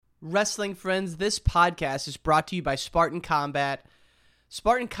Wrestling friends, this podcast is brought to you by Spartan Combat.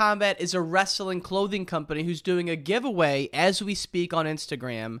 Spartan Combat is a wrestling clothing company who's doing a giveaway as we speak on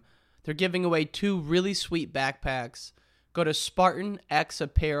Instagram. They're giving away 2 really sweet backpacks. Go to Spartan X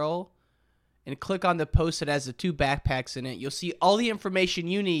Apparel and click on the post that has the 2 backpacks in it. You'll see all the information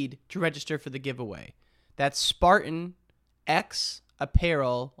you need to register for the giveaway. That's Spartan X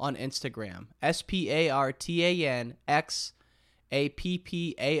Apparel on Instagram. SPARTAN X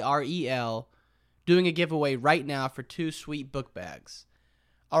APPAREL, doing a giveaway right now for 2 sweet book bags.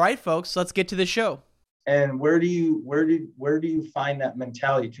 All right, folks, let's get to the show. And where do you find that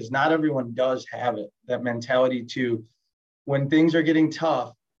mentality? Because not everyone does have it, that mentality to, when things are getting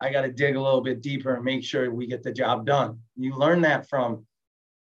tough, I got to dig a little bit deeper and make sure we get the job done. You learn that from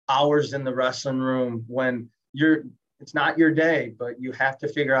hours in the wrestling room when it's not your day, but you have to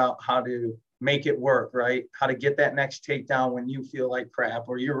figure out how to make it work, right? How to get that next takedown when you feel like crap,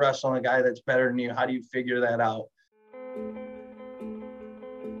 or you're wrestling a guy that's better than you. How do you figure that out?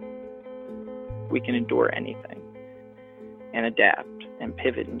 We can endure anything and adapt and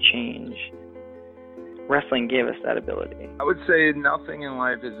pivot and change. Wrestling gave us that ability. I would say nothing in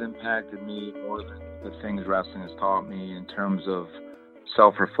life has impacted me more than the things wrestling has taught me in terms of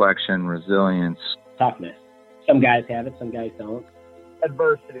self-reflection, resilience. Toughness. Some guys have it, some guys don't.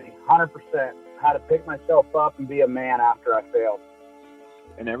 Adversity, 100%. How to pick myself up and be a man after I failed.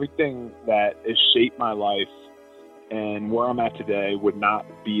 And everything that has shaped my life and where I'm at today would not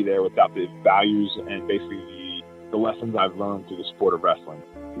be there without the values and basically the lessons I've learned through the sport of wrestling.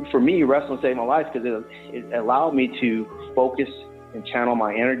 For me, wrestling saved my life because it allowed me to focus and channel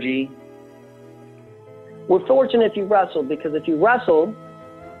my energy. We're fortunate if you wrestled, because if you wrestled,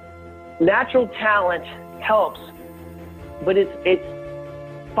 natural talent helps, but it's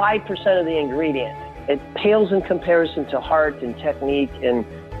 5% of the ingredient. It pales in comparison to heart and technique and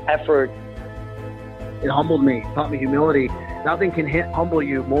effort. It humbled me, taught me humility. Nothing can humble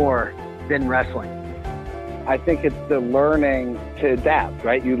you more than wrestling. I think it's the learning to adapt,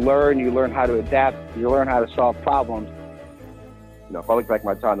 right? You learn how to adapt, you learn how to solve problems. You know, if I look back at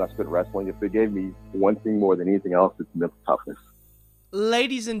my time I spent wrestling, if it gave me one thing more than anything else, it's mental toughness.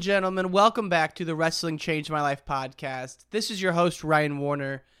 Ladies and gentlemen, welcome back to the Wrestling Changed My Life podcast. This is your host, Ryan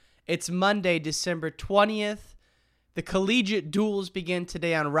Warner. It's Monday, December 20th. The collegiate duels begin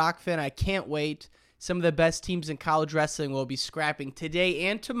today on Rockfin. I can't wait. Some of the best teams in college wrestling will be scrapping today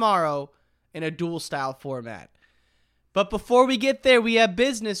and tomorrow in a duel-style format. But before we get there, we have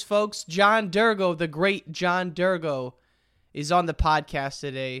business, folks. John Durgo, the great John Durgo, is on the podcast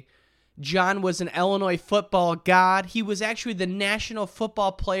today. John was an Illinois football god. He was actually the National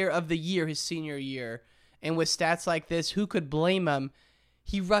Football Player of the Year his senior year. And with stats like this, who could blame him?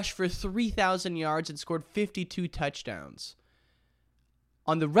 He rushed for 3,000 yards and scored 52 touchdowns.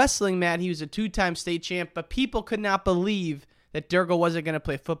 On the wrestling mat, he was a 2-time state champ, but people could not believe that Durgo wasn't going to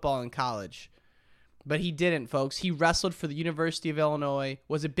play football in college. But he didn't, folks. He wrestled for the University of Illinois,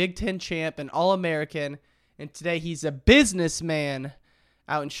 was a Big Ten champ, an All-American, and today he's a businessman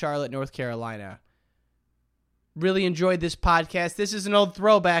out in Charlotte, North Carolina. Really enjoyed this podcast. This is an old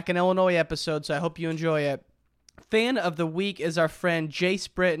throwback, an Illinois episode, so I hope you enjoy it. Fan of the week is our friend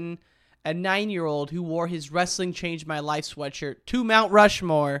Jace Britton, a 9-year-old who wore his Wrestling Changed My Life sweatshirt to Mount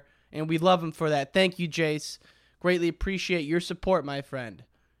Rushmore, and we love him for that. Thank you, Jace. Greatly appreciate your support, my friend.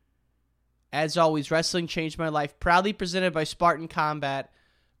 As always, Wrestling Changed My Life, proudly presented by Spartan Combat.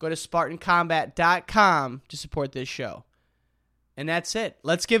 Go to SpartanCombat.com to support this show. And that's it.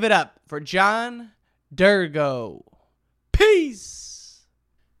 Let's give it up for John Durgo. Peace!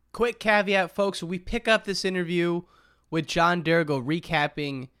 Quick caveat, folks. We pick up this interview with John Durgo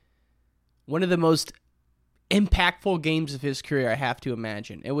recapping one of the most impactful games of his career, I have to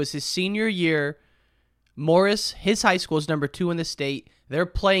imagine. It was his senior year. Morris, his high school, is number 2 in the state. They're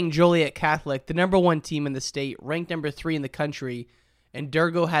playing Joliet Catholic, the number 1 team in the state, ranked number 3 in the country. And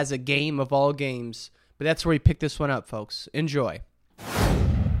Durgo has a game of all games. But that's where he picked this one up, folks. Enjoy.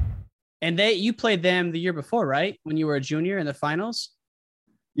 And you played them the year before, right? When you were a junior in the finals?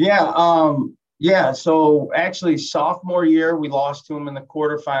 Yeah. So actually, sophomore year, we lost to them in the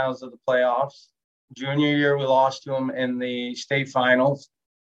quarterfinals of the playoffs. Junior year, we lost to them in the state finals.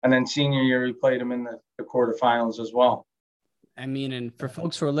 And then senior year, we played them in the quarterfinals as well. I mean, and for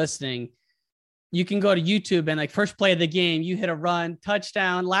folks who are listening, you can go to YouTube and like first play of the game, you hit a run,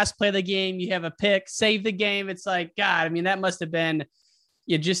 touchdown, last play of the game, you have a pick, save the game. It's like, God, I mean, that must have been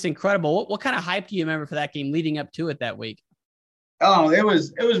just incredible. What kind of hype do you remember for that game leading up to it that week? Oh, it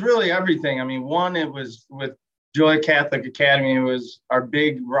was really everything. I mean, one, it was with Joliet Catholic Academy. It was our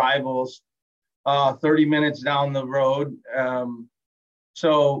big rivals, 30 minutes down the road.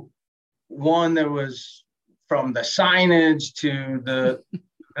 So one, there was from the signage to the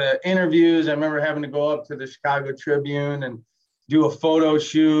interviews. I remember having to go up to the Chicago Tribune and do a photo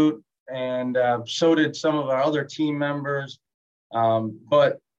shoot, and so did some of our other team members.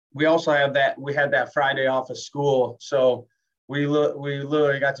 But we also had that Friday off of school, so we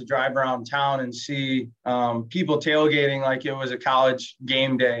literally got to drive around town and see people tailgating like it was a college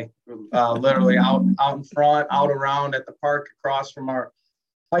game day, literally out in front, out around at the park across from our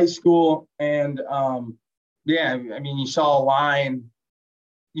high school. And yeah, I mean, you saw a line.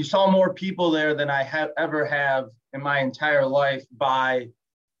 You saw more people there than I ever have in my entire life by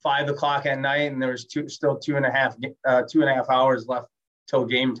 5 o'clock at night, and there was still 2.5 hours left till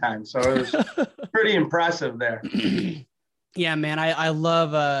game time. So it was pretty impressive there. Yeah, man, I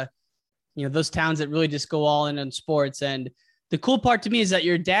love those towns that really just go all in on sports. And the cool part to me is that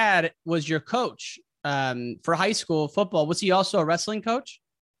your dad was your coach for high school football. Was he also a wrestling coach?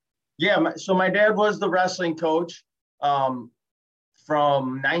 Yeah, so my dad was the wrestling coach from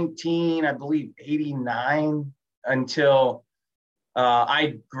 1989 until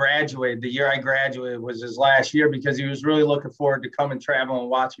I graduated. The year I graduated was his last year, because he was really looking forward to come and travel and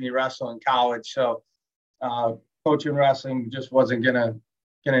watch me wrestle in college. So coaching wrestling just wasn't gonna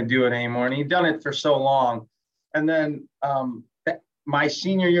do it anymore, and he'd done it for so long. And then my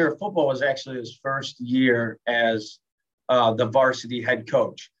senior year of football was actually his first year as the varsity head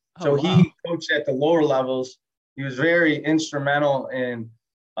coach. So he coached at the lower levels. He was very instrumental in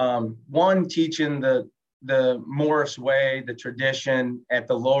one, teaching the Morris way, the tradition at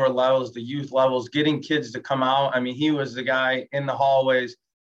the lower levels, the youth levels, getting kids to come out. I mean, he was the guy in the hallways,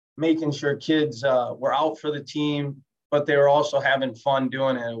 making sure kids were out for the team, but they were also having fun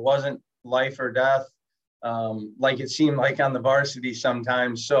doing it. It wasn't life or death, like it seemed like on the varsity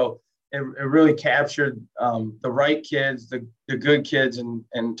sometimes. So it really captured the right kids, the good kids, and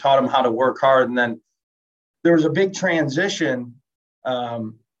taught them how to work hard. And then there was a big transition,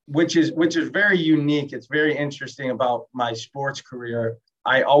 which is very unique. It's very interesting about my sports career.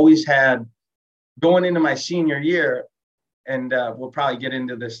 I always had, going into my senior year, and we'll probably get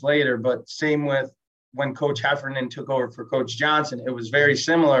into this later, but same with when Coach Heffernan took over for Coach Johnson, it was very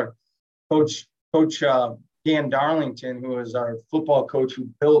similar. Coach Dan Darlington, who was our football coach who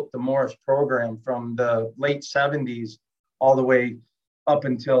built the Morris program from the late 70s all the way up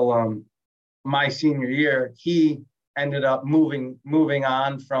until my senior year, he ended up moving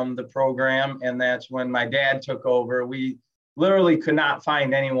on from the program. And that's when my dad took over. We literally could not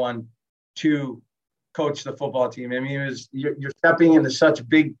find anyone to coach the football team. I mean, you're stepping into such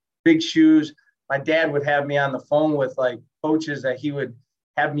big shoes. My dad would have me on the phone with like coaches that he would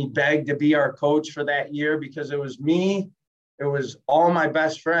have me beg to be our coach for that year, because it was me, it was all my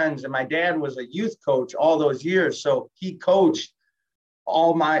best friends, and my dad was a youth coach all those years. So he coached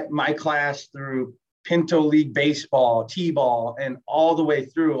all my class through Pinto League baseball, T-ball, and all the way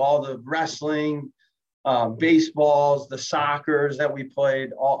through all the wrestling, baseballs, the soccers that we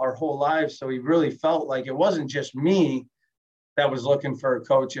played all our whole lives. So he really felt like it wasn't just me that was looking for a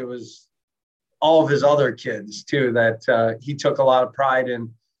coach. It was all of his other kids too, that he took a lot of pride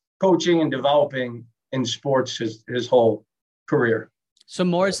in coaching and developing in sports his whole career. So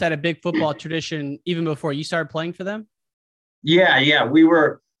Morris had a big football tradition even before you started playing for them? Yeah. We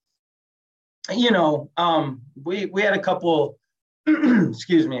were, we had a couple,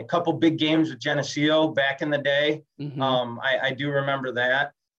 a couple big games with Geneseo back in the day. Mm-hmm. I do remember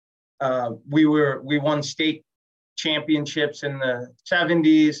that. We won state championships in the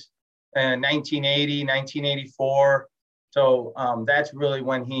 70s and 1980, 1984. So that's really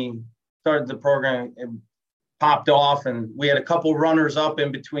when he started the program and popped off. And we had a couple runners up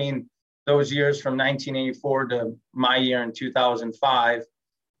in between those years from 1984 to my year in 2005.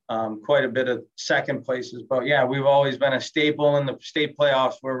 Quite a bit of second places. But yeah, we've always been a staple in the state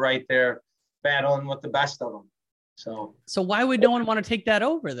playoffs. We're right there battling with the best of them. So why would no one want to take that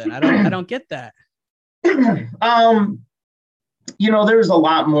over then? I don't get that. There's a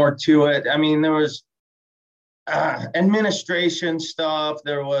lot more to it. I mean, there was administration stuff.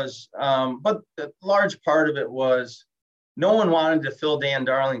 There was, but the large part of it was no one wanted to fill Dan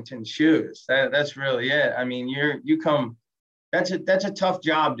Darlington's shoes. That's really it. I mean, that's a tough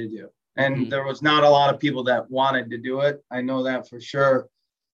job to do. And there was not a lot of people that wanted to do it. I know that for sure.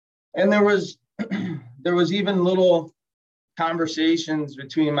 And there was even little conversations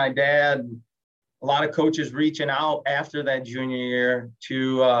between my dad and a lot of coaches reaching out after that junior year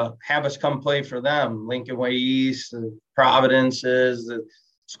to have us come play for them. Lincoln Way East, the Providences, the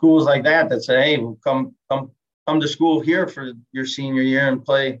schools like that say, hey, we'll come to school here for your senior year and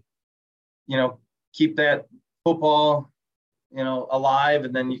play, keep that football alive,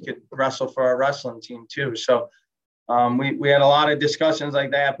 and then you could wrestle for our wrestling team too. So we had a lot of discussions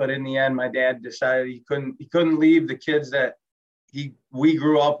like that, but in the end, my dad decided he couldn't leave the kids that we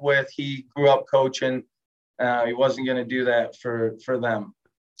grew up with. He grew up coaching. He wasn't going to do that for them.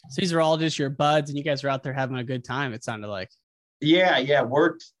 So these are all just your buds, and you guys are out there having a good time, it sounded like. Yeah.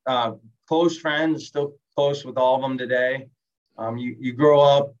 Worked, close friends, still close with all of them today. You grow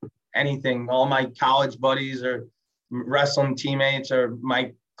up, anything. All my college buddies or wrestling teammates are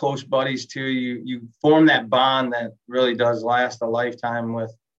my close buddies too. You form that bond that really does last a lifetime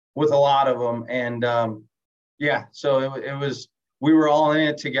with a lot of them. And so it was, we were all in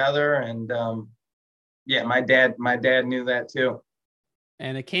it together. And my dad knew that too.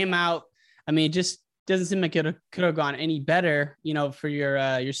 And it came out, I mean, it just doesn't seem like it could have gone any better, for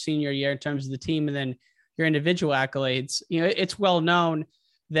your senior year in terms of the team and then your individual accolades. It's well known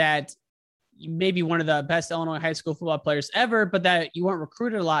that you may be one of the best Illinois high school football players ever, but that you weren't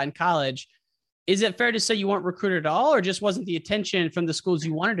recruited a lot in college. Is it fair to say you weren't recruited at all, or just wasn't the attention from the schools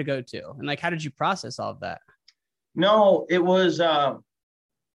you wanted to go to? And how did you process all of that? No, it was, I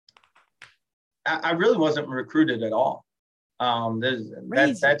really wasn't recruited at all.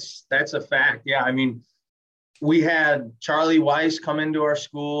 That's a fact. Yeah. I mean, we had Charlie Weiss come into our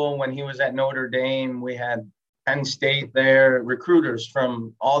school when he was at Notre Dame. We had Penn State there, recruiters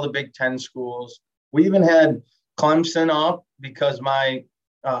from all the Big Ten schools. We even had Clemson up because my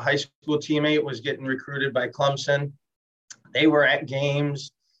high school teammate was getting recruited by Clemson. They were at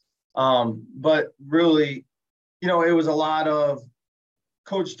games. But really, it was a lot of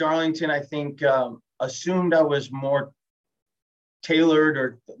Coach Darlington, I think, assumed I was more tailored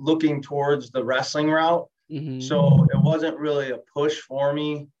or looking towards the wrestling route. Mm-hmm. So it wasn't really a push for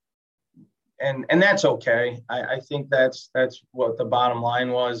me. And that's okay. I think that's what the bottom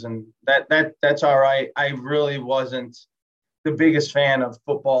line was. And that's all right. I really wasn't the biggest fan of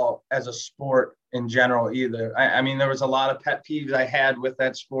football as a sport in general either. I mean, there was a lot of pet peeves I had with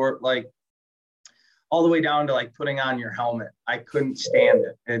that sport, like all the way down to putting on your helmet. I couldn't stand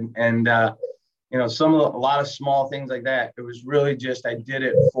it. And a lot of small things like that. It was really just, I did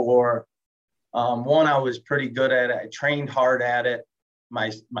it for, one, I was pretty good at it. I trained hard at it. My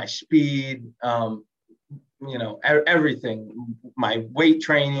speed, everything. My weight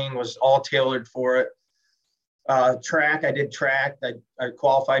training was all tailored for it. Track, I did track. I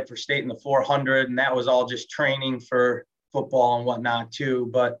qualified for state in the 400, and that was all just training for football and whatnot too.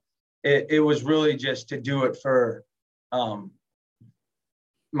 But it was really just to do it for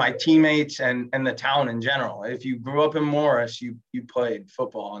my teammates and the town in general. If you grew up in Morris, you played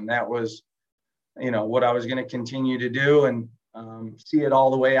football, and that was, what I was going to continue to do and see it all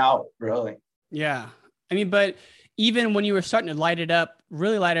the way out, really. Yeah. I mean, but even when you were starting to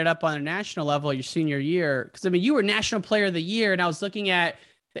really light it up on a national level your senior year, because you were National Player of the Year, and I was looking at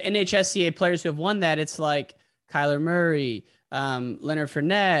the NHSCA players who have won that. It's like Kyler Murray, Leonard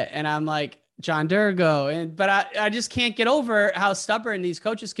Fournette, and I'm like, John Durgo. But I just can't get over how stubborn these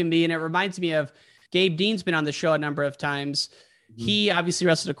coaches can be. And it reminds me of Gabe Dean's been on the show a number of times. Mm-hmm. He obviously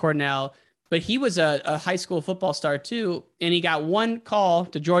wrestled at Cornell, but he was a high school football star too. And he got one call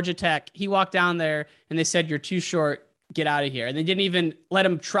to Georgia Tech. He walked down there and they said, "You're too short. Get out of here." And they didn't even let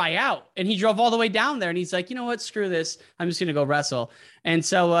him try out. And he drove all the way down there and he's like, "You know what? Screw this. I'm just going to go wrestle." And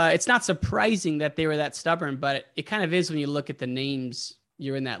so it's not surprising that they were that stubborn, but it kind of is when you look at the names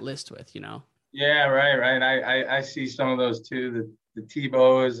you're in that list with, Yeah, right. I see some of those too, the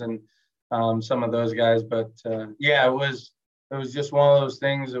Tebows and some of those guys. But it was just one of those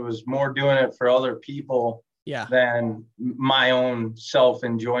things. It was more doing it for other people than my own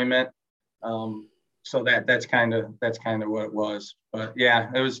self-enjoyment. So that's kind of what it was. But yeah,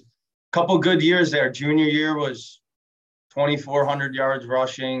 it was a couple good years there. Junior year was 2,400 yards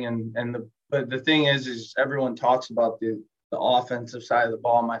rushing, but the thing is everyone talks about the offensive side of the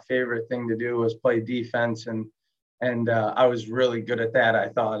ball. My favorite thing to do was play defense, and I was really good at that. I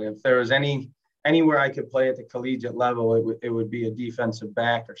thought if there was anywhere I could play at the collegiate level, it would be a defensive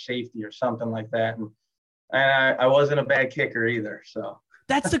back or safety or something like that. And I wasn't a bad kicker either. So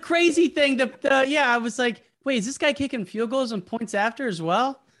that's the crazy thing. I was like, wait, is this guy kicking field goals and points after as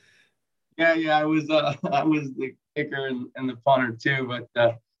well? Yeah. I was the kicker and the punter too.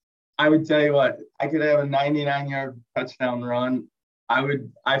 But I would tell you what, I could have a 99-yard touchdown run.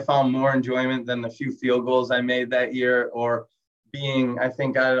 I found more enjoyment than the few field goals I made that year, or being, I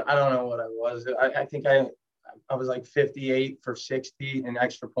don't know what I was. I think I was like 58 for 60 in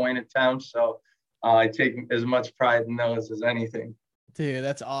extra point attempts. So I take as much pride in those as anything. Dude,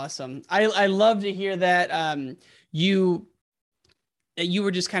 that's awesome. I love to hear that you you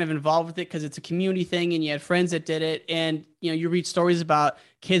were just kind of involved with it because it's a community thing and you had friends that did it. And, you read stories about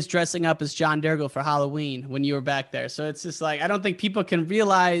kids dressing up as John Dergle for Halloween when you were back there. So it's just like, I don't think people can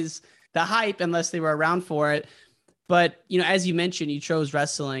realize the hype unless they were around for it. But, as you mentioned, you chose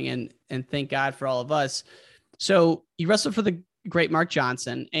wrestling and thank God for all of us. So you wrestled for the great Mark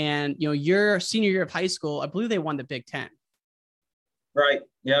Johnson and, your senior year of high school, I believe they won the Big Ten. Right.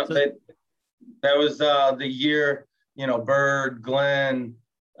 Yeah. So, that was the year, Bird, Glenn,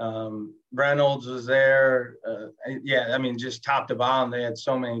 Reynolds was there. Just top to bottom, they had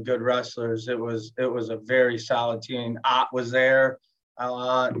so many good wrestlers. It was a very solid team. Ott was there a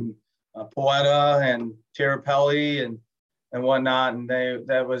lot, and Poeta and Tirapelli and whatnot. And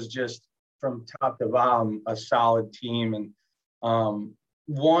that was just from top to bottom, a solid team. And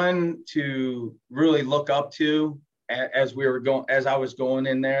one to really look up to as I was going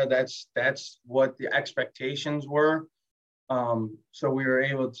in there. That's what the expectations were. So we were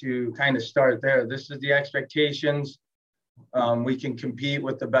able to kind of start there. This is the expectations. We can compete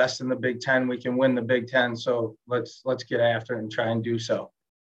with the best in the Big Ten. We can win the Big Ten. So let's get after it and try and do so.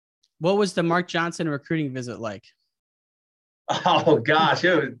 What was the Mark Johnson recruiting visit like? Oh gosh,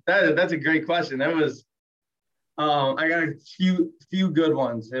 that's a great question. It was, I got a few good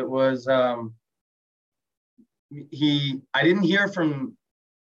ones. It was, I didn't hear from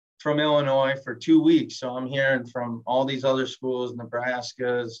Illinois for 2 weeks. So I'm hearing from all these other schools,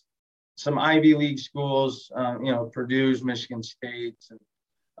 Nebraska's, some Ivy League schools, Purdue's, Michigan State's,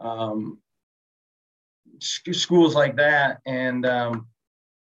 and schools like that. And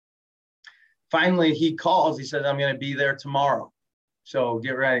finally he calls, he says, I'm going to be there tomorrow. So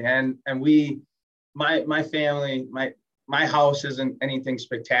get ready. And my family, my house isn't anything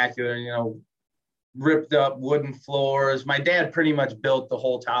spectacular, ripped up wooden floors. My dad pretty much built the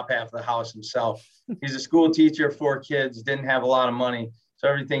whole top half of the house himself. He's a school teacher, 4 kids, didn't have a lot of money. So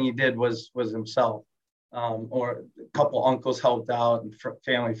everything he did was himself. Or a couple uncles helped out and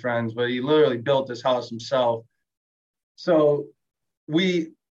family friends, but he literally built this house himself. So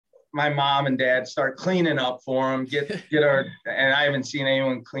my mom and dad start cleaning up for him, and I haven't seen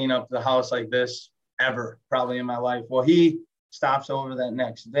anyone clean up the house like this ever, probably in my life. Well, he stops over that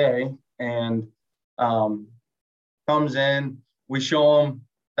next day and comes in. We show him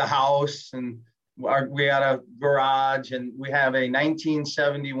the house, and we had a garage, and we have a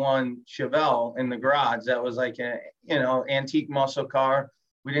 1971 Chevelle in the garage that was like a antique muscle car.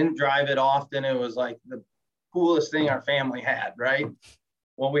 We didn't drive it often. It was like the coolest thing our family had, right?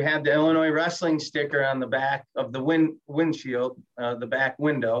 Well, we had the Illinois wrestling sticker on the back of the windshield, the back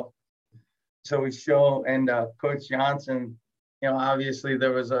window. So we show, and Coach Johnson, obviously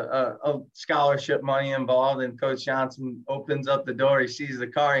there was a scholarship money involved, and Coach Johnson opens up the door. He sees the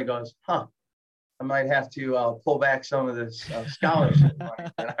car. He goes, I might have to pull back some of this scholarship money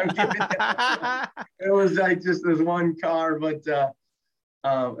that I'm giving. It was like just this one car. But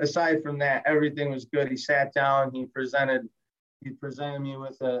aside from that, everything was good. He sat down. He presented me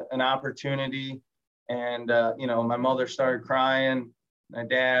with an opportunity. And, my mother started crying, my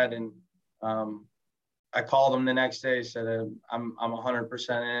dad, and I called him the next day, said, I'm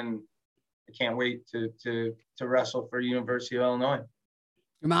 100% in. I can't wait to wrestle for University of Illinois.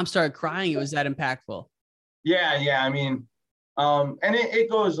 Your mom started crying. It was that impactful. Yeah. I mean, and it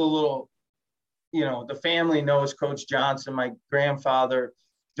goes a little, the family knows Coach Johnson. My grandfather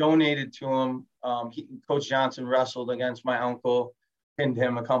donated to him. Coach Johnson wrestled against my uncle, pinned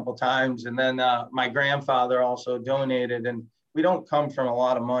him a couple times. And then my grandfather also donated, and we don't come from a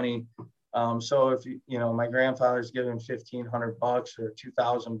lot of money. So if my grandfather's given $1,500 or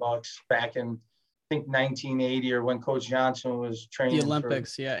 $2,000 back in, I think 1980, or when Coach Johnson was training the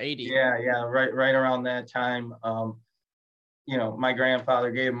Olympics, 80. Yeah, right around that time. My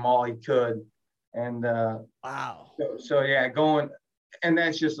grandfather gave him all he could, and wow. So going, and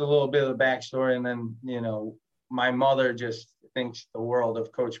that's just a little bit of the backstory. And then my mother just thinks the world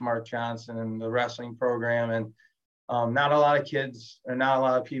of Coach Mark Johnson and the wrestling program, and not a lot of kids or not a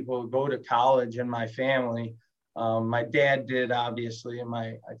lot of people go to college in my family. My dad did, obviously, and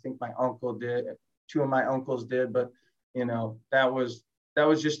I think my uncle did. 2 of my uncles did, but that was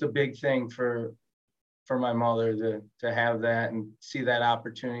just a big thing for my mother to have that and see that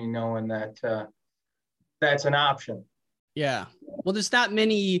opportunity, knowing that that's an option. Yeah. Well, there's not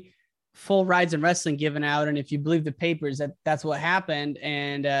many full rides in wrestling given out, and if you believe the papers, that's what happened.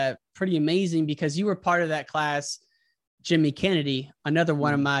 And pretty amazing, because you were part of that class. Jimmy Kennedy, another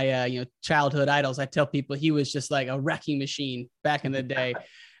one of my childhood idols. I tell people he was just like a wrecking machine back in the day.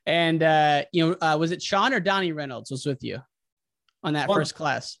 And was it Sean or Donnie Reynolds was with you on that first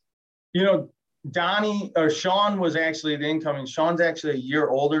class? Donnie or Sean was actually the incoming. Sean's actually a year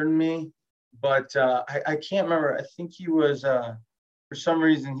older than me, but I can't remember. I think he was, for some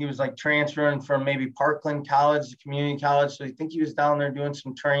reason, he was like transferring from maybe Parkland College to community college. So I think he was down there doing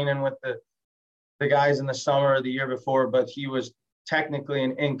some training with the guys in the summer of the year before, but he was technically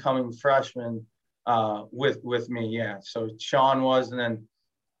an incoming freshman with me. Yeah. So Sean was, and then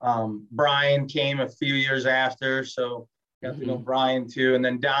Brian came a few years after. So got to know Brian too. And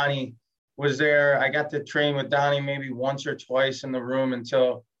then Donnie was there. I got to train with Donnie maybe once or twice in the room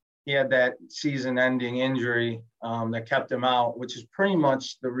until he had that season-ending injury that kept him out, which is pretty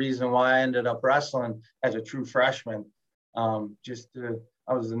much the reason why I ended up wrestling as a true freshman. I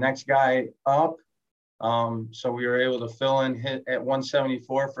was the next guy up, so we were able to fill in hit at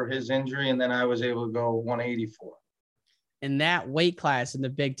 174 for his injury, and then I was able to go 184. And that weight class in the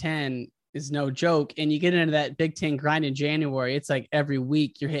Big Ten is no joke. And you get into that Big Ten grind in January, it's like every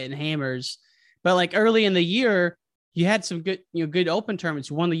week you're hitting hammers. But like early in the year, you had some good open tournaments.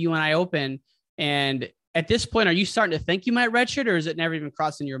 You won the UNI Open. And at this point, are you starting to think you might redshirt, or is it never even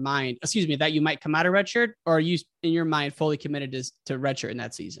crossing your mind, that you might come out of redshirt, or are you in your mind fully committed to redshirt in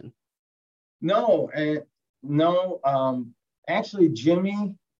that season? No. Actually,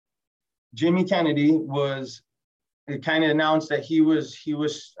 Jimmy Kennedy kind of announced that he was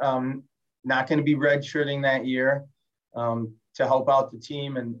not going to be redshirting that year to help out the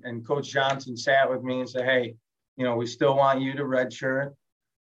team. And Coach Johnson sat with me and said, hey, we still want you to redshirt.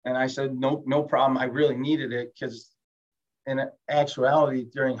 And I said, no problem. I really needed it because in actuality,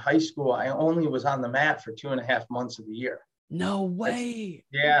 during high school, I only was on the mat for 2.5 months of the year. No way.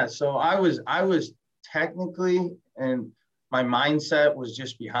 Yeah. So I was technically, and my mindset was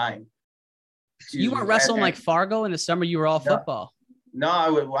just behind. You weren't wrestling like Fargo in the summer. You were all football. No, I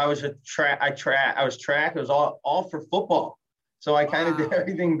was track. I was track. It was all for football. So I kind of did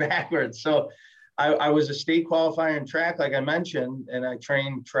everything backwards. So I was a state qualifier in track, like I mentioned, and I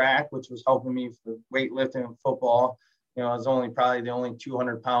trained track, which was helping me for weightlifting and football. I was probably the only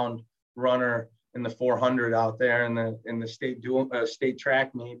 200-pound runner in the 400 out there in the state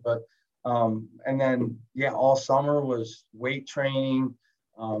track meet. But and then all summer was weight training,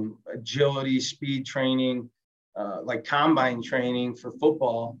 agility, speed training, like combine training for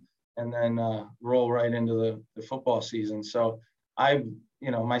football, and then roll right into the football season. So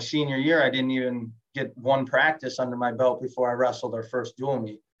my senior year, I didn't even get one practice under my belt before I wrestled our first dual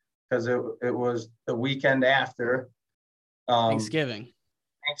meet, because it was the weekend after Thanksgiving,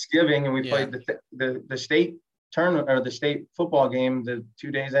 and we played the state tournament or the state football game the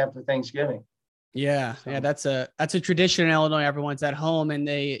 2 days after Thanksgiving. Yeah. So, yeah. That's a tradition in Illinois. Everyone's at home, and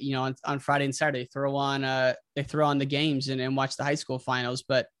they, on Friday and Saturday throw on the games and watch the high school finals.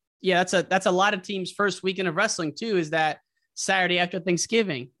 But yeah, that's a lot of teams' first weekend of wrestling too, is that Saturday after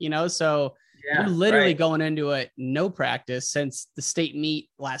Thanksgiving, so you're literally going into it, no practice since the state meet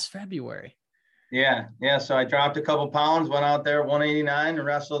last February. Yeah. Yeah. So I dropped a couple pounds, went out there 189 and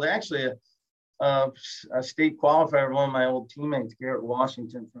wrestled actually a state qualifier, one of my old teammates, Garrett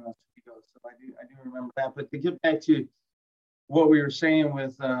Washington from Oswego. So I do remember that. But to get back to what we were saying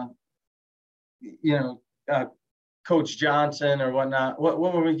with, Coach Johnson or whatnot, what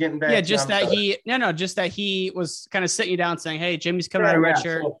were we getting back to? Yeah, just that he was kind of sitting you down saying, hey, Jimmy's coming out of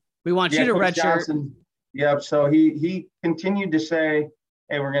redshirt. So, we want you to redshirt. Yep. So he continued to say,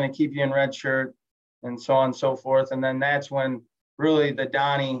 hey, we're going to keep you in redshirt, and so on and so forth. And then that's when really the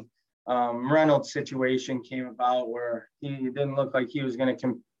Donnie Reynolds situation came about, where he didn't look like he was going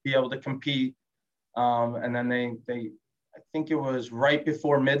to be able to compete. And then they I think it was right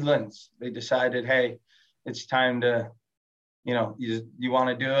before Midlands, they decided, hey, it's time to, you want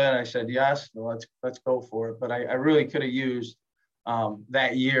to do it? And I said, yes, well, let's go for it. But I really could have used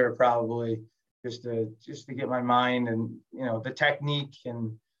that year probably just to get my mind and, the technique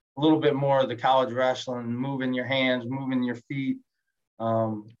and a little bit more of the college wrestling, moving your hands, moving your feet,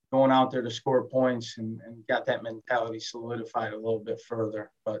 going out there to score points, and got that mentality solidified a little bit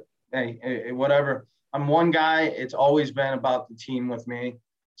further. But hey, whatever. I'm one guy. It's always been about the team with me.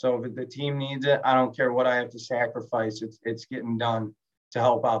 So if the team needs it, I don't care what I have to sacrifice. It's getting done to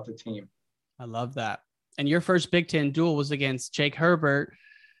help out the team. I love that. And your first Big Ten duel was against Jake Herbert,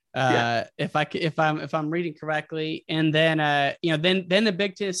 if I'm reading correctly. And then then the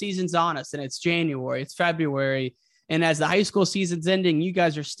Big Ten season's on us, and it's January, it's February, and as the high school season's ending, you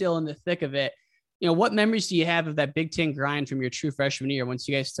guys are still in the thick of it. What memories do you have of that Big Ten grind from your true freshman year once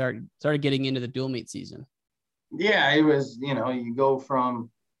you guys started getting into the dual meet season? Yeah, it was, you go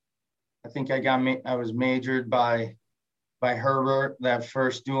from, I think I was majored by Herbert that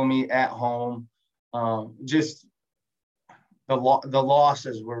first dual meet at home. Just the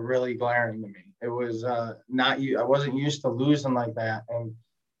losses were really glaring to me. It was I wasn't used to losing like that, and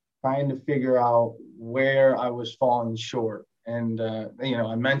trying to figure out where I was falling short. And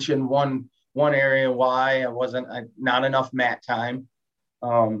I mentioned one area why I wasn't not enough mat time.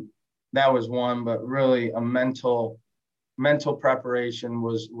 That was one, but really a mental preparation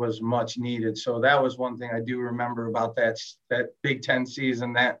was much needed. So that was one thing I do remember about that Big Ten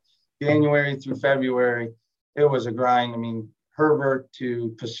season, that January through February. It was a grind. I mean, Herbert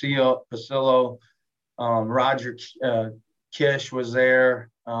to Pasillo, Roger Kish was there,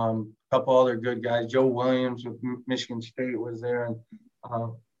 a couple other good guys. Joe Williams with Michigan State was there.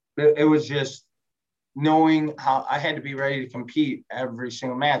 And it was just knowing how I had to be ready to compete every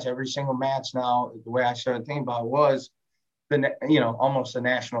single match. Every single match now, the way I started thinking about it was almost a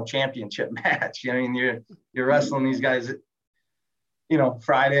national championship match. I mean, you're wrestling these guys,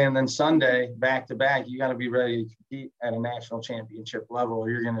 Friday and then Sunday back to back. You got to be ready to compete at a national championship level, or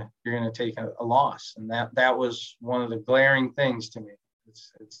you're gonna take a loss. And that was one of the glaring things to me.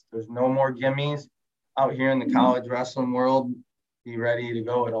 There's no more gimmies out here in the college wrestling world. Be ready to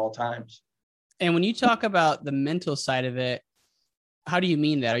go at all times. And when you talk about the mental side of it, how do you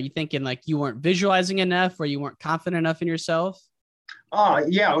mean that? Are you thinking like you weren't visualizing enough, or you weren't confident enough in yourself?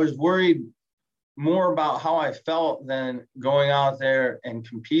 Yeah, I was worried more about how I felt than going out there and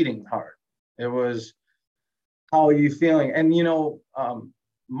competing hard. It was, how are you feeling? And,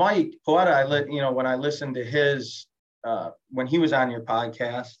 Mike Poeta, when I listened to his, when he was on your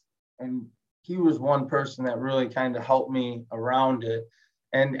podcast, and he was one person that really kind of helped me around it.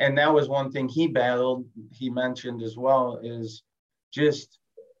 And that was one thing he mentioned as well, is just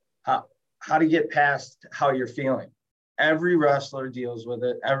how to get past how you're feeling. Every wrestler deals with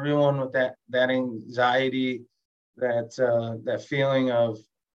it. Everyone with that anxiety, that feeling of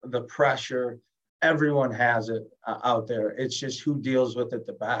the pressure, everyone has it out there. It's just who deals with it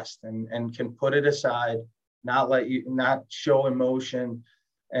the best and can put it aside, not show emotion,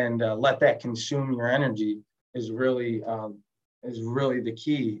 and let that consume your energy is really the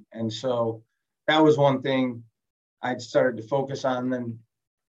key. And so that was one thing I started to focus on. Then,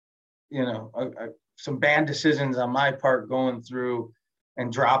 some bad decisions on my part going through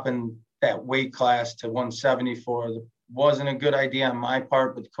and dropping that weight class to 174 wasn't a good idea on my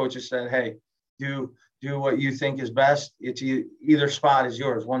part, but the coaches said, hey, do what you think is best. It's either spot is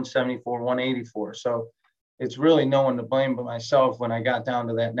yours, 174, 184. So it's really no one to blame but myself. When I got down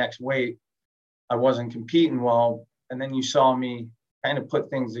to that next weight, I wasn't competing well. And then you saw me kind of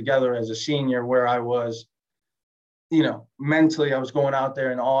put things together as a senior, where I was, mentally I was going out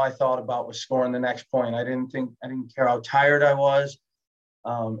there and all I thought about was scoring the next point. I didn't care how tired I was.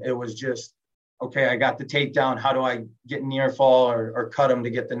 It was just, okay, I got the takedown. How do I get near fall or cut him to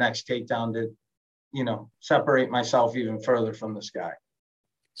get the next takedown to, separate myself even further from this guy.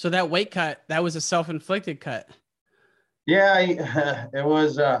 So that weight cut, that was a self-inflicted cut. Yeah, it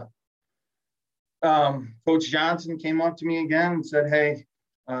was. Coach Johnson came up to me again and said, hey,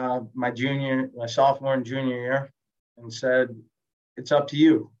 my sophomore and junior year, and said, it's up to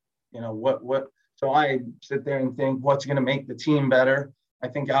you. So I sit there and think, what's going to make the team better? I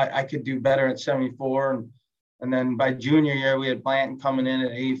think I could do better at 74. And then by junior year, we had Blanton coming in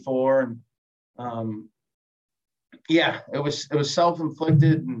at 84. And it was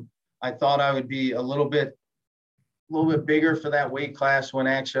self-inflicted. And I thought I would be a little bit bigger for that weight class, when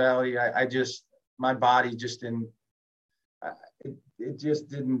actually my body just didn't, it just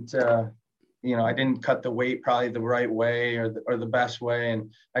didn't, I didn't cut the weight probably the right way or the best way.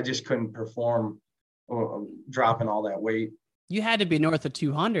 And I just couldn't perform dropping all that weight. You had to be north of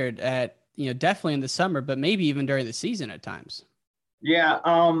 200 at, definitely in the summer, but maybe even during the season at times. Yeah.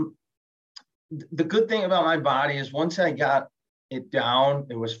 The good thing about my body is once I got it down,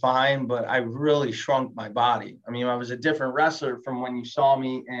 it was fine, but I really shrunk my body. I mean, I was a different wrestler from when you saw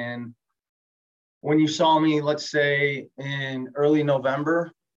me let's say in early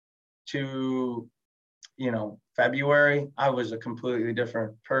November to, February. I was a completely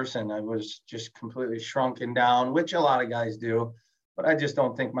different person. I was just completely shrunken down, which a lot of guys do, but I just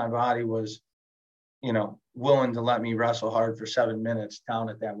don't think my body was, willing to let me wrestle hard for 7 minutes down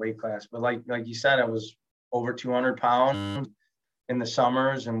at that weight class. But like you said, I was over 200 pounds in the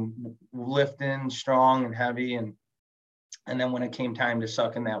summers and lifting strong and heavy. And then when it came time to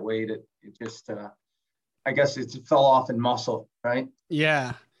suck in that weight, it just, I guess it fell off in muscle, right?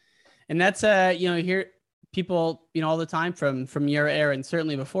 Yeah. And that's, hear people, all the time from your era and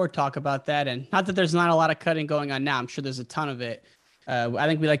certainly before talk about that. And not that there's not a lot of cutting going on now. I'm sure there's a ton of it. I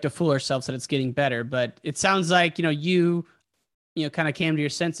think we like to fool ourselves that it's getting better, but it sounds like, you kind of came to your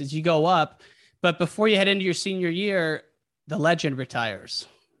senses, you go up, but before you head into your senior year, the legend retires.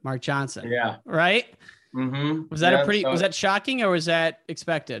 Mark Johnson. Yeah. Right? Mm-hmm. Was that was that shocking or was that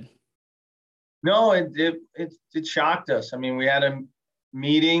expected? No, it shocked us. I mean, we had a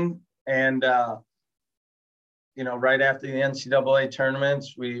meeting and, right after the NCAA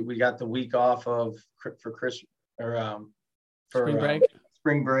tournaments, we got the week off for Chris or for Spring break.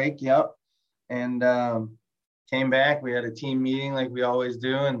 Spring break. Yep. And came back. We had a team meeting like we always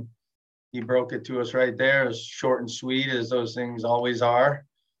do. And he broke it to us right there, as short and sweet as those things always are.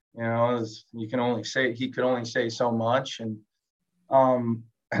 He could only say so much. And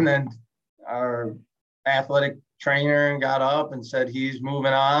then our athletic trainer got up and said he's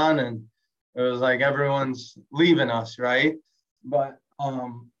moving on, and it was like everyone's leaving us, right? But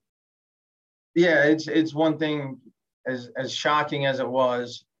it's one thing, as shocking as it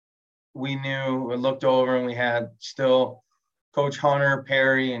was. We looked over and we had still Coach Hunter,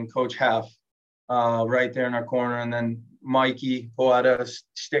 Perry, and Coach Heff right there in our corner, and then Mikey Poeta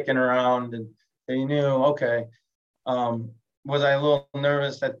sticking around, and they knew, okay. Was I a little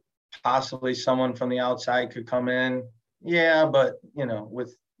nervous that possibly someone from the outside could come in? Yeah, but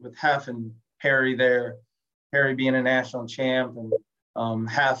with Heff and Perry there, Perry being a national champ, and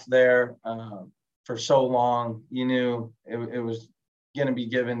Heff there for so long, you knew it was going to be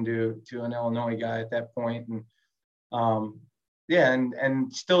given to an Illinois guy at that point. And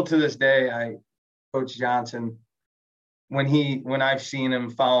and still to this day, Coach Johnson, when I've seen him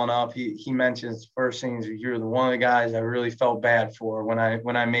following up, he mentions first things, you're one of the guys I really felt bad for when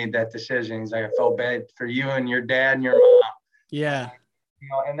I made that decision. He's like, I felt bad for you and your dad and your mom. Yeah.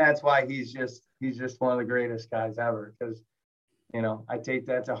 And that's why he's just one of the greatest guys ever, because I take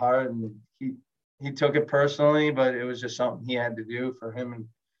that to heart, and he took it personally, but it was just something he had to do for him and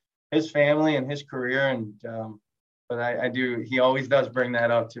his family and his career. And but I do, he always does bring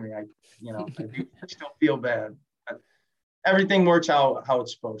that up to me. I do still feel bad. Everything works out how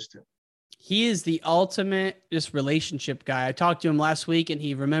it's supposed to. He is the ultimate just relationship guy. I talked to him last week, and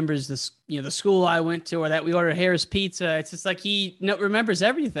he remembers this, the school I went to, or that we ordered Harris Pizza. It's just like he remembers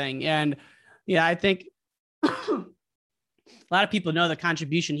everything. And I think a lot of people know the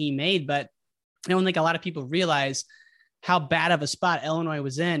contribution he made, but I don't think a lot of people realize how bad of a spot Illinois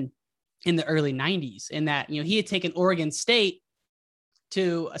was in the early 90s. In that, he had taken Oregon State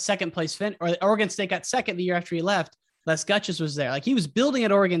to a second place or Oregon State got second the year after he left. Les Gutches was there. Like, he was building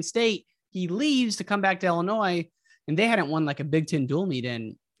at Oregon State. He leaves to come back to Illinois, and they hadn't won like a Big Ten dual meet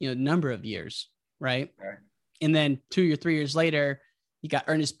in, a number of years. Right. And then 2 or 3 years later, you got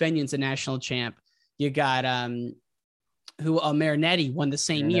Ernest Benion's a national champ. You got, Marinetti won the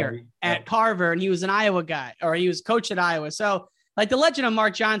same year at Carver, and he was an Iowa guy, or he was coach at Iowa. So like the legend of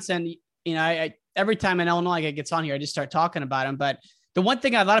Mark Johnson, I every time an Illinois guy gets on here, I just start talking about him. But the one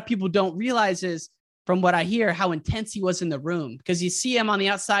thing a lot of people don't realize is, from what I hear, how intense he was in the room, because you see him on the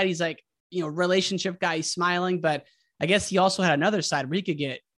outside. He's like, relationship guy, he's smiling, but I guess he also had another side where he could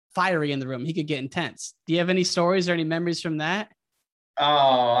get fiery in the room. He could get intense. Do you have any stories or any memories from that?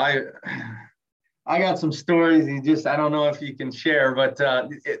 Oh, I got some stories. I don't know if you can share, but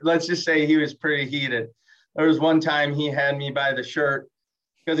let's just say he was pretty heated. There was one time he had me by the shirt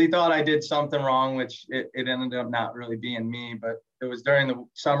because he thought I did something wrong, which it ended up not really being me, but it was during the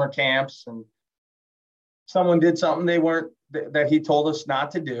summer camps, and someone did something that he told us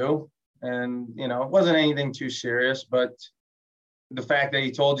not to do. And, it wasn't anything too serious, but the fact that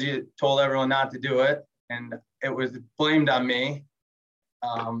he told everyone not to do it, and it was blamed on me.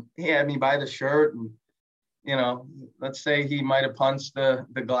 He had me by the shirt, and, let's say he might've punched the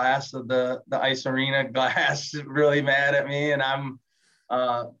glass of the ice arena glass really mad at me. And I'm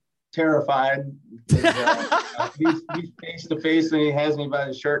terrified. He's face to face, and he has me by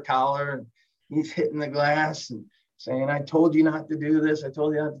the shirt collar, and he's hitting the glass and saying, I told you not to do this. I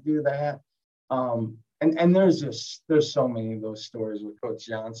told you not to do that. And there's so many of those stories with Coach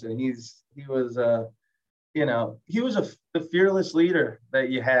Johnson. He was the fearless leader that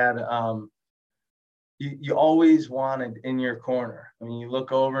you had. You always wanted in your corner. I mean, you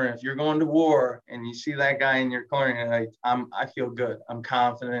look over, and if you're going to war and you see that guy in your corner, you're like, I feel good. I'm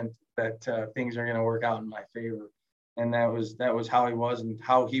confident that things are going to work out in my favor. And that was how he was, and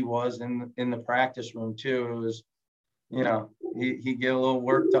how he was in the practice room too. It was, he'd get a little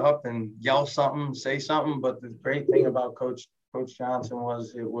worked up and yell something, say something. But the great thing about Coach Johnson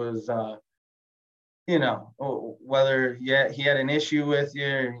was, it was, whether he had an issue with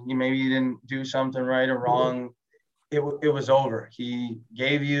you, maybe you didn't do something right or wrong, it was over. He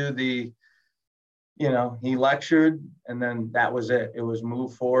gave you he lectured, and then that was it. It was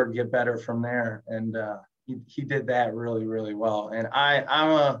move forward, get better from there. And he did that really, really well. And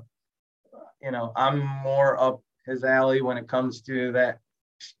I'm more up his alley when it comes to that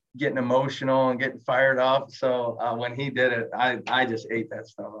getting emotional and getting fired up. So when he did it, I just ate that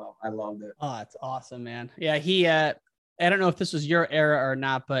stuff up. I loved it. Oh, it's awesome, man. Yeah, he I don't know if this was your era or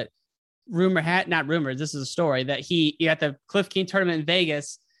not, but not rumors, this is a story that he at the Cliff King tournament in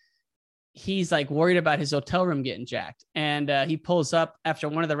Vegas, he's like worried about his hotel room getting jacked. And he pulls up after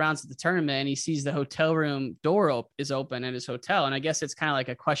one of the rounds of the tournament and he sees the hotel room door is open at his hotel. And I guess it's kind of like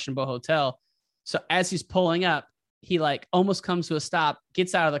a questionable hotel. So as he's pulling up, he like almost comes to a stop,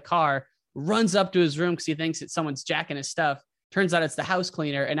 gets out of the car, runs up to his room because he thinks it's someone's jacking his stuff. Turns out it's the house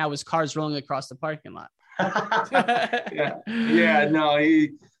cleaner. And now his car's rolling across the parking lot. Yeah, no,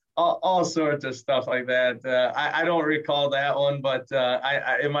 all sorts of stuff like that. I don't recall that one, but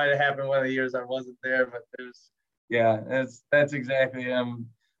it might have happened one of the years I wasn't there. But that's exactly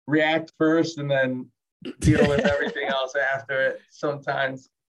react first and then deal with everything else after it. Sometimes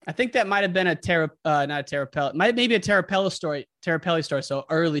I think that might have been maybe a Terrapelli story. So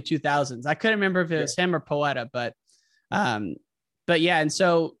early 2000s. I couldn't remember if it was him or Poeta, but yeah. And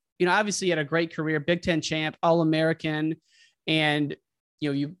so obviously you had a great career, Big Ten champ, All-American, and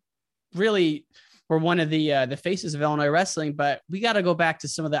you really were one of the faces of Illinois wrestling. But we got to go back to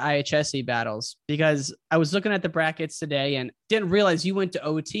some of the IHSA battles, because I was looking at the brackets today and didn't realize you went to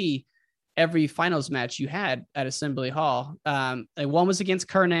OT every finals match you had at Assembly Hall. One was against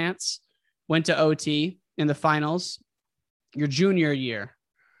Kernance, went to OT in the finals your junior year.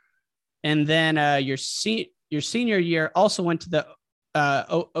 And then your senior year also went to the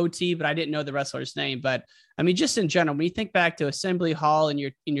OT, but I didn't know the wrestler's name. But I mean, just in general, when you think back to Assembly Hall and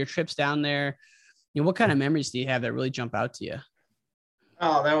your trips down there, what kind of memories do you have that really jump out to you?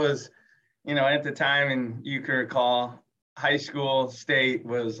 Oh, that was, at the time, and you can recall, high school state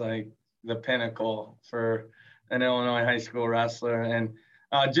was like the pinnacle for an Illinois high school wrestler. And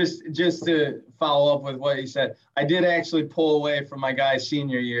just to follow up with what you said, I did actually pull away from my guy's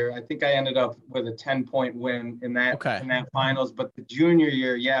senior year. I think I ended up with a 10-point win in that finals. But the junior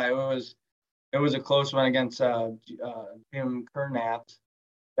year, it was a close one against Jim Kernat.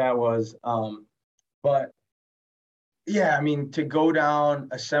 That was, but yeah, I mean, to go down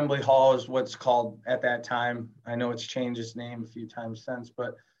Assembly Hall is what's called at that time. I know it's changed its name a few times since,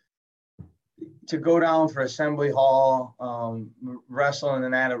 but to go down for Assembly Hall, wrestling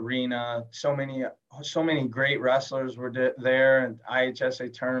in that arena, so many great wrestlers were there, and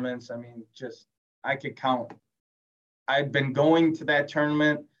IHSA tournaments. I mean, I could count. I'd been going to that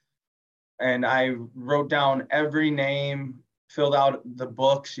tournament, and I wrote down every name, filled out the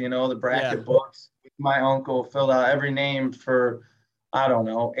books, the bracket books. My uncle filled out every name for, I don't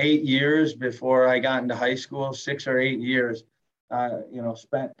know, 8 years before I got into high school, 6 or 8 years.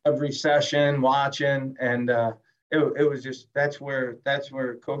 Spent every session watching, and it was just, that's where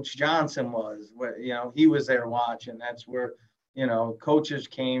Coach Johnson was. He was there watching. That's where coaches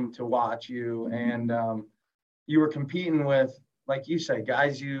came to watch you, and you were competing with, like you said,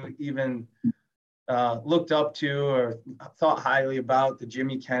 guys you even looked up to or thought highly about, the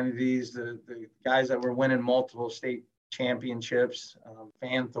Jimmy Kennedys, the guys that were winning multiple state championships,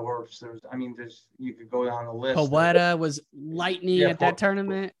 Fanthorpes. You could go down the list. Poeta was lightning at that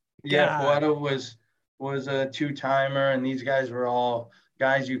tournament. Yeah, Poeta was a two-timer, and these guys were all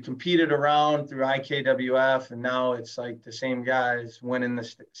guys you competed around through IKWF, and now it's like the same guys winning the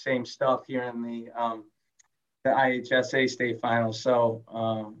same stuff here in the IHSA state finals.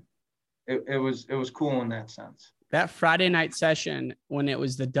 So it was cool in that sense. That Friday night session when it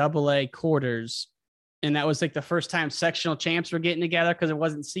was the AA quarters, and that was like the first time sectional champs were getting together because it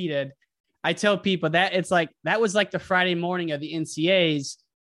wasn't seeded. I tell people that it's like, that was like the Friday morning of the NCAAs,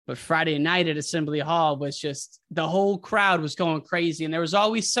 but Friday night at Assembly Hall was just, the whole crowd was going crazy. And there was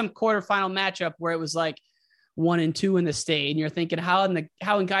always some quarterfinal matchup where it was like 1 and 2 in the state. And you're thinking, how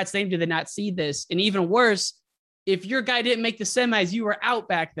in God's name did they not see this? And even worse, if your guy didn't make the semis, you were out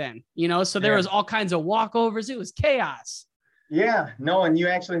back then, so there was all kinds of walkovers. It was chaos. Yeah, no. And you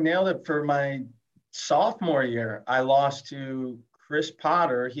actually nailed it. For my sophomore year, I lost to Chris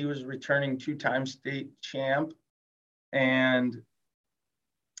Potter. He was returning 2-time state champ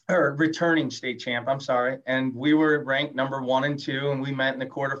returning state champ. I'm sorry. And we were ranked number 1 and 2, and we met in the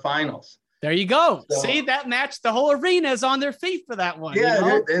quarterfinals. There you go. So, see, that match, the whole arena is on their feet for that one.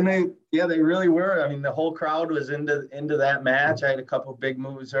 Yeah, they really were. I mean, the whole crowd was into that match. I had a couple big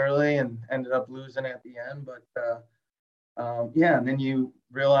moves early and ended up losing at the end, but and then you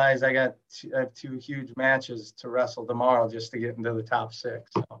realize I have 2 huge matches to wrestle tomorrow just to get into the top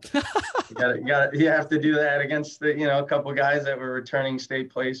 6. So you have to do that against a couple guys that were returning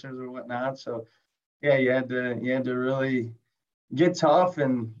state placers or whatnot. So yeah, you had to really get tough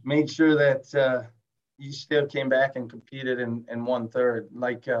and make sure that you still came back and competed and won third.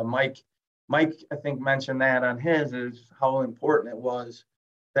 Like Mike, I think mentioned that on his, is how important it was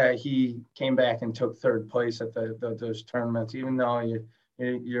that he came back and took third place at those tournaments, even though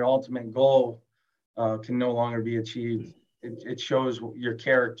your ultimate goal can no longer be achieved. It shows your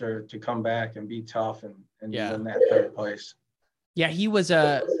character to come back and be tough and win that third place. Yeah, he was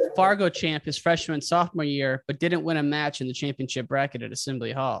a Fargo champ his freshman and sophomore year, but didn't win a match in the championship bracket at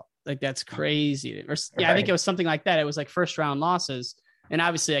Assembly Hall. Like, that's crazy. Or, I think it was something like that. It was like first round losses. And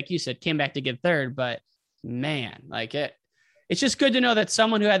obviously, like you said, came back to get third. But man, like it's just good to know that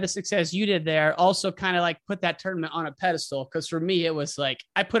someone who had the success you did there also kind of like put that tournament on a pedestal. Because for me, it was like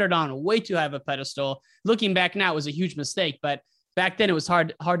I put it on way too high of a pedestal. Looking back now, it was a huge mistake. But back then, it was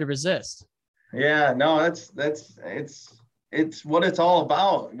hard to resist. Yeah, no, it's what it's all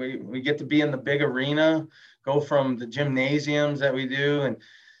about. We get to be in the big arena, go from the gymnasiums that we do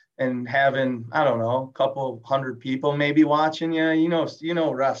and having, I don't know, a couple hundred people maybe watching you. You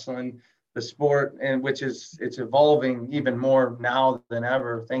know wrestling, the sport, and it's evolving even more now than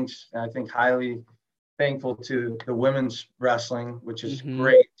ever. I think highly thankful to the women's wrestling, which is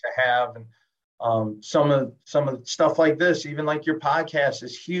great to have. And some of stuff like this, even like your podcast,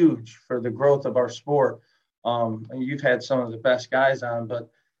 is huge for the growth of our sport. And you've had some of the best guys on, but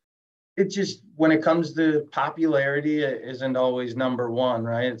it just, when it comes to popularity, it isn't always number one,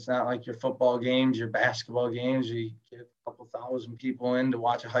 right? It's not like your football games, your basketball games, you get a couple thousand people in to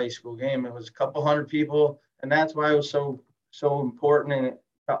watch a high school game. It was a couple hundred people, and that's why it was so important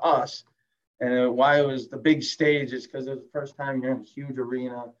to us, and why it was the big stage is because it was the first time you're in a huge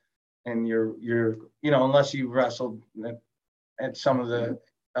arena, and you're unless you wrestled at some of the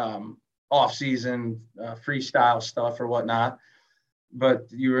off-season freestyle stuff or whatnot, but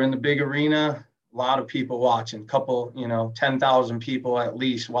you were in the big arena, a lot of people watching, 10,000 people at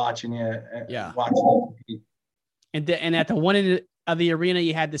least watching you. Watching you. And at the one end of the arena,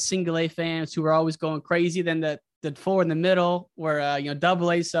 you had the single A fans who were always going crazy. Then the four in the middle were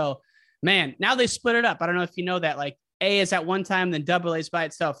double A. So man, now they split it up. I don't know if you know that, like A is at one time, then double A is by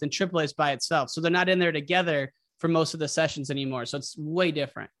itself, then triple A is by itself. So they're not in there together for most of the sessions anymore. So it's way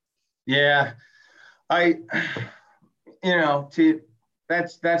different. Yeah, that's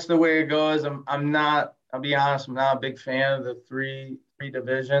the way it goes. I'll be honest, I'm not a big fan of the three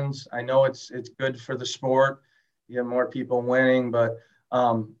divisions. I know it's good for the sport. You have more people winning, but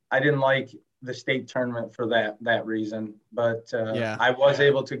I didn't like the state tournament for that reason. But I was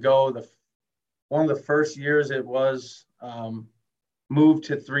able to go one of the first years it was moved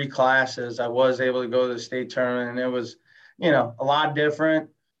to 3 classes. I was able to go to the state tournament, and it was, a lot different.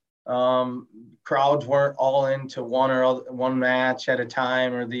 Crowds weren't all into one match at a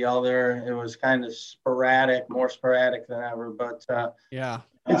time or the other. It was kind of more sporadic than ever, but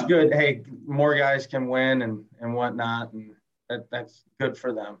it's good. Hey, more guys can win and whatnot, and that's good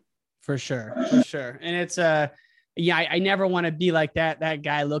for them. For sure. And it's I never want to be like that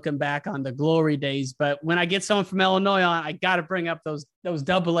guy looking back on the glory days, but when I get someone from Illinois on, I got to bring up those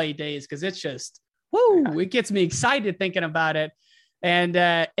double A days, because it's just it gets me excited thinking about it. And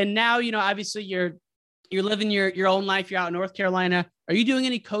now, obviously you're living your own life. You're out in North Carolina. Are you doing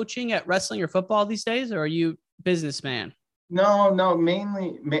any coaching at wrestling or football these days, or are you businessman? No,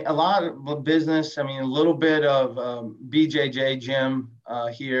 mainly a lot of business. I mean, a little bit of BJJ gym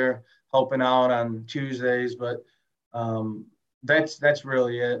here, helping out on Tuesdays, but that's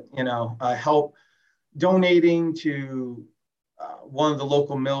really it. I help donating to one of the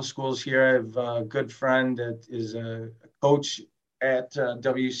local middle schools here. I have a good friend that is a coach at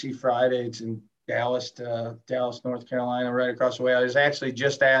WC Friday. It's in Dallas, North Carolina, right across the way. I was actually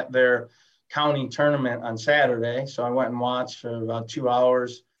just at their county tournament on Saturday, so I went and watched for about 2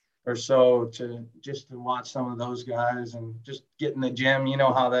 hours or so to watch some of those guys and just get in the gym. You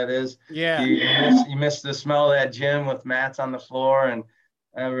know how that is. Yeah. You miss the smell of that gym with mats on the floor and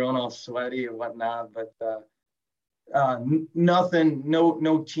everyone all sweaty and whatnot. But nothing,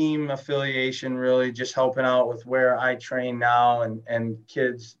 no team affiliation really, just helping out with where I train now and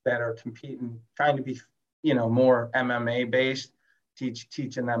kids that are competing, trying to be, more MMA based,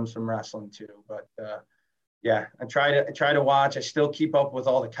 teaching them some wrestling too. But I try to watch. I still keep up with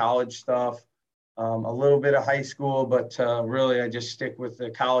all the college stuff, a little bit of high school, but really I just stick with the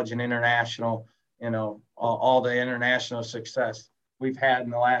college and international. All the international success we've had in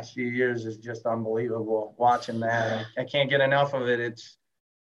the last few years is just unbelievable. Watching that, I can't get enough of it. It's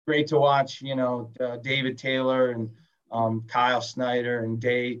great to watch, David Taylor and Kyle Snyder and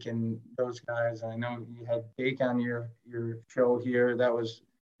Dake and those guys. I know you had Dake on your show here. That was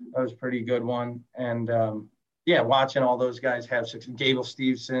a pretty good one. And watching all those guys have success. Gable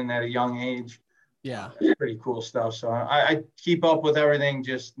Stevenson at a young age, Yeah. It's pretty cool stuff. So I keep up with everything,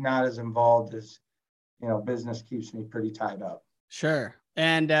 just not as involved as, business keeps me pretty tied up. Sure.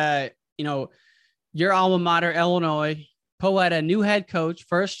 And, your alma mater, Illinois, Poeta, new head coach,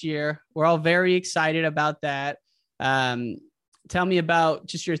 first year. We're all very excited about that. Tell me about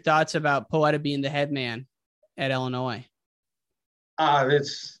just your thoughts about Poeta being the head man at Illinois.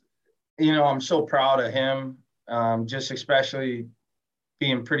 It's, I'm so proud of him, just especially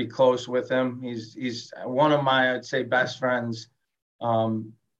being pretty close with him. He's one of my, I'd say, best friends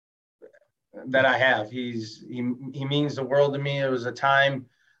that I have. He means the world to me. It was a time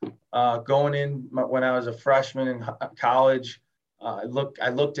going in when I was a freshman in college. I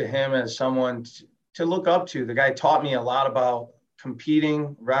looked at him as someone to look up to. The guy taught me a lot about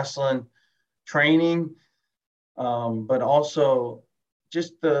competing, wrestling, training, but also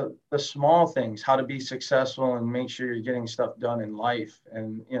just the small things, how to be successful and make sure you're getting stuff done in life.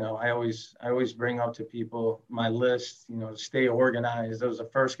 And, I always bring up to people my list, stay organized. That was the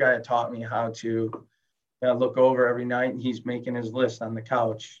first guy that taught me how to look over every night, and he's making his list on the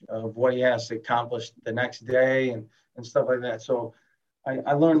couch of what he has to accomplish the next day and stuff like that. So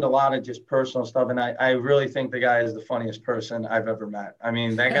I learned a lot of just personal stuff. And I really think the guy is the funniest person I've ever met. I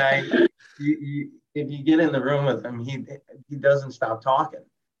mean, that guy, if you get in the room with him, he doesn't stop talking.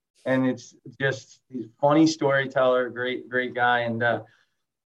 And it's just, he's a funny storyteller, great guy. And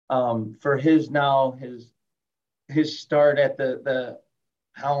for his start at the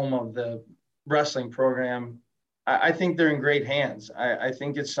helm of the wrestling program, I think they're in great hands. I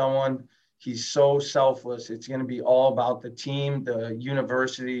think it's someone, he's so selfless. It's going to be all about the team, the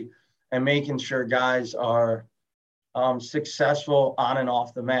university, and making sure guys are successful on and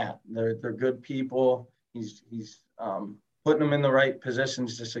off the mat. They're good people. He's putting them in the right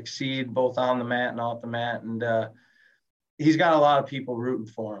positions to succeed both on the mat and off the mat. And he's got a lot of people rooting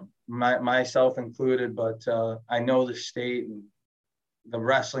for him, myself included. But I know the state and the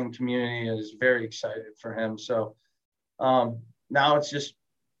wrestling community is very excited for him. So now it's just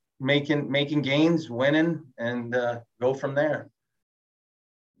making gains, winning, and go from there.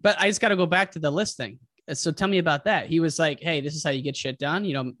 But I just got to go back to the list thing. So tell me about that. He was like, hey, this is how you get shit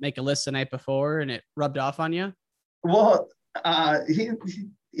done. Make a list the night before, and it rubbed off on you. Well,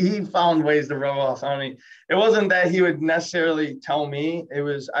 he found ways to rub off on me. It wasn't that he would necessarily tell me. It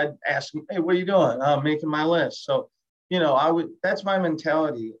was, I'd ask him, hey, what are you doing? I'm making my list. So, that's my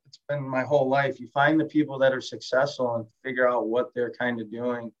mentality. It's been my whole life. You find the people that are successful and figure out what they're kind of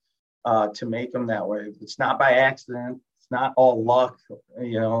doing to make them that way. It's not by accident. It's not all luck,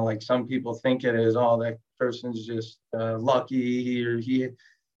 like some people think it is. Oh, that person's just lucky, or he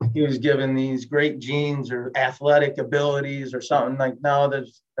was given these great genes or athletic abilities or something. Like, no,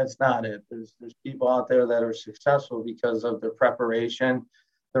 that's not it. There's people out there that are successful because of their preparation,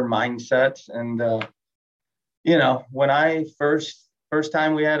 their mindsets. And, when I first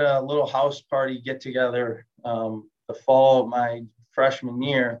time we had a little house party get together, the fall of my freshman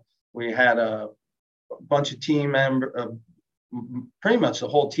year, we had a bunch of team members, pretty much the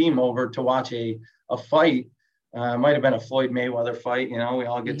whole team over to watch a fight. It might have been a Floyd Mayweather fight. We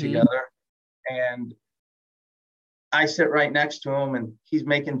all get together, and I sit right next to him, and he's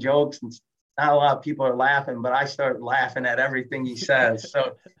making jokes, and not a lot of people are laughing, but I start laughing at everything he says.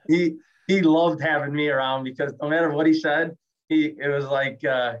 So he loved having me around, because no matter what he said, it was like,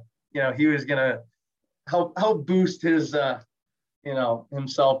 he was going to help boost his,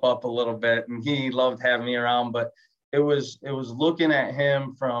 himself up a little bit. And he loved having me around. But it was looking at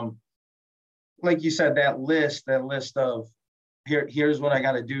him from, like you said, that list of here's what I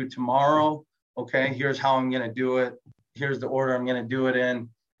got to do tomorrow. Okay, here's how I'm going to do it. Here's the order I'm going to do it in.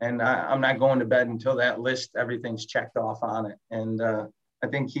 And I'm not going to bed until that list, everything's checked off on it. And I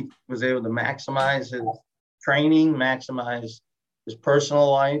think he was able to maximize his training, maximize his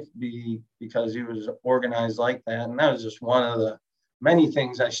personal life because he was organized like that. And that was just one of the many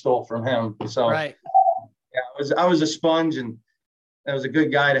things I stole from him. So right. Yeah, I was a sponge, and that was a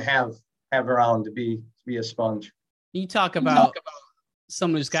good guy to have around to be a sponge. You talk about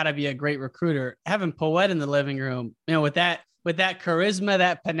someone who's got to be a great recruiter. Having Poeta in the living room, with that charisma,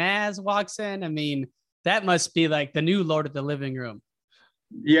 that Panaz walks in. I mean, that must be like the new Lord of the living room.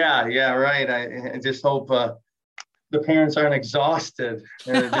 Yeah, right. I just hope the parents aren't exhausted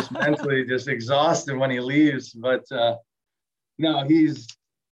and just mentally just exhausted when he leaves. But no, he's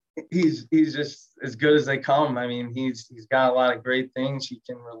just as good as they come. I mean, he's got a lot of great things. He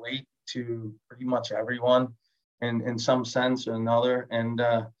can relate to pretty much everyone in some sense or another, and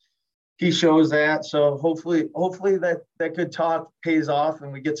he shows that. So hopefully that good talk pays off,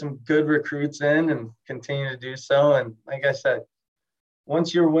 and we get some good recruits in and continue to do so. And like I said,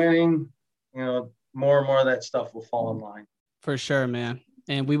 once you're winning, more and more of that stuff will fall in line. For sure, man.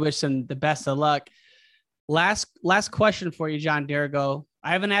 And we wish him the best of luck. Last question for you, John Derigo.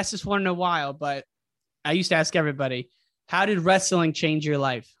 I haven't asked this one in a while, but I used to ask everybody, how did wrestling change your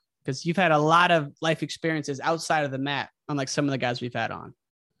life? Because you've had a lot of life experiences outside of the mat, unlike some of the guys we've had on.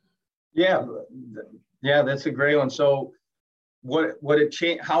 Yeah, that's a great one. So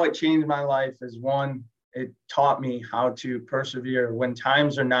how it changed my life is, one, it taught me how to persevere when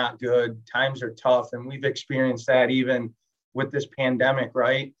times are not good, times are tough. And we've experienced that even with this pandemic,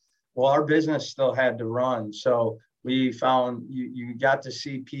 right? Well, our business still had to run. So we found you got to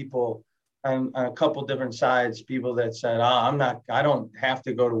see people on a couple different sides, people that said, I don't have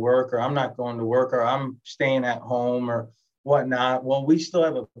to go to work, or I'm not going to work, or I'm staying at home or whatnot. Well, we still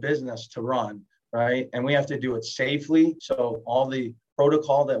have a business to run, right? And we have to do it safely. So all the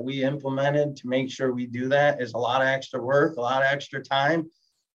protocol that we implemented to make sure we do that is a lot of extra work, a lot of extra time.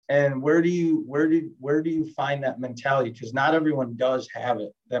 And where do you find that mentality? Because not everyone does have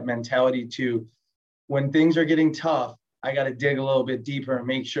it, that mentality to, when things are getting tough, I got to dig a little bit deeper and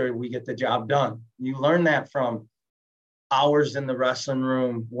make sure we get the job done. You learn that from hours in the wrestling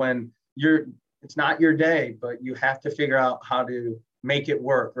room when it's not your day, but you have to figure out how to make it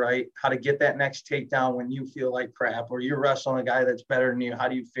work, right? How to get that next takedown when you feel like crap, or you're wrestling a guy that's better than you. How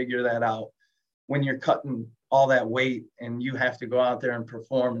do you figure that out when you're cutting all that weight and you have to go out there and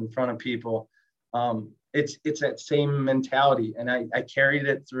perform in front of people? It's that same mentality. And I carried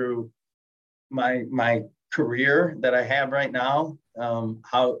it through my career that I have right now,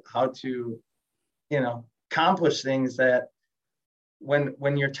 how to, accomplish things that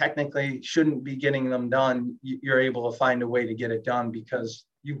when you're technically shouldn't be getting them done, you're able to find a way to get it done because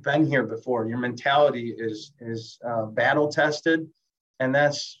you've been here before. Your mentality is battle tested. And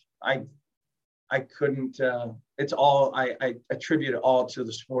that's, I couldn't, it's all, I attribute it all to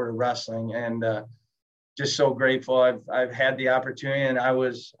the sport of wrestling, and just so grateful. I've had the opportunity, and I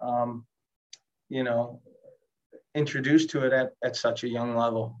was, introduced to it at such a young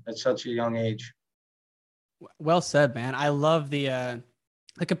level, at such a young age. Well said, man. I love the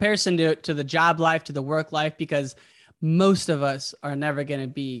comparison to the job life, to the work life, because most of us are never going to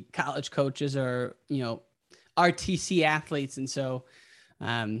be college coaches or, RTC athletes. And so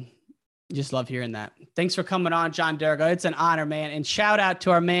just love hearing that. Thanks for coming on, John Derigo. It's an honor, man. And shout out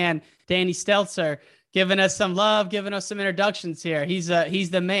to our man, Danny Stelzer, giving us some love, giving us some introductions here. He's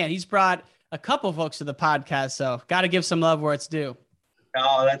the man. He's brought a couple folks to the podcast, so got to give some love where it's due.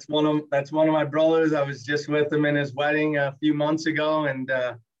 Oh, that's one of my brothers. I was just with him in his wedding a few months ago, and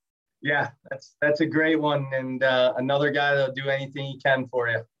that's a great one. And another guy that'll do anything he can for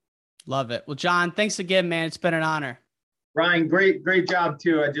you. Love it. Well, John, thanks again, man. It's been an honor. Ryan, great job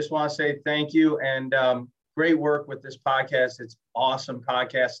too. I just want to say thank you, and great work with this podcast. It's awesome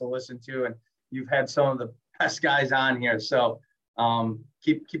podcast to listen to, and you've had some of the best guys on here. So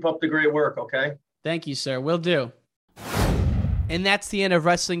keep up the great work. Okay. Thank you, sir. Will do. And that's the end of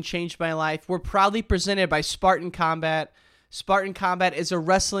Wrestling Changed My Life. We're proudly presented by Spartan Combat. Spartan Combat is a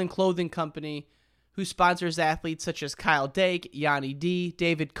wrestling clothing company who sponsors athletes such as Kyle Dake, Yanni D,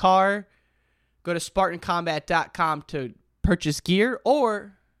 David Carr. Go to SpartanCombat.com to purchase gear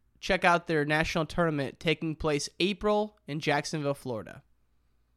or check out their national tournament taking place April in Jacksonville, Florida.